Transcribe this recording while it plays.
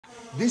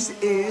This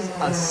is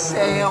a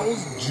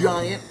sales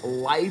giant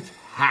life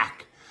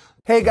hack.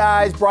 Hey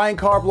guys, Brian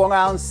Carp, Long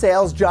Island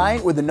Sales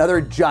Giant with another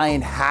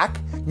giant hack.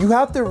 You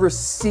have to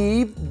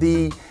receive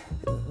the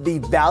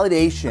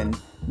validation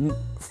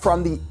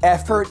from the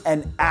effort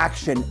and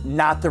action,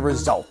 not the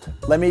result.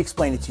 Let me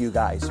explain it to you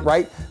guys,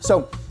 right?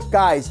 So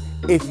guys,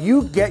 if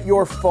you get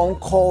your phone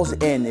calls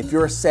in, if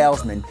you're a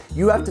salesman,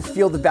 you have to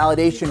feel the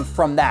validation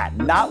from that,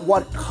 not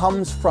what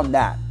comes from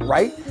that,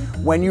 right?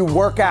 When you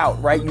work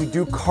out, right, you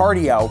do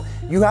cardio,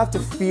 you have to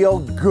feel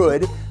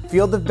good,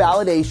 feel the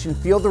validation,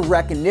 feel the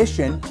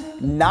recognition,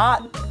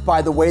 not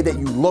by the way that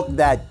you look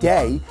that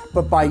day,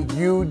 but by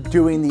you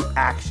doing the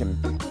action.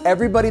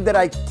 Everybody that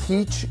I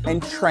teach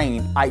and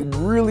train, I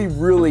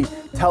really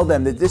tell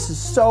them that this is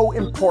so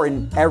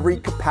important in every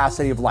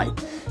capacity of life.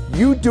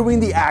 You doing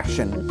the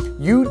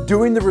action, you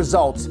doing the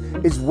results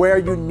is where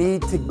you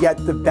need to get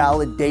the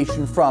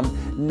validation from,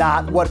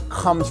 not what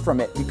comes from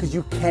it, because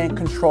you can't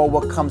control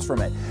what comes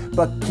from it.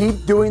 But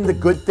keep doing the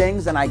good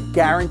things and I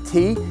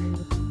guarantee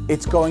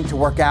it's going to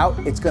work out,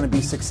 it's going to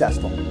be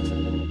successful.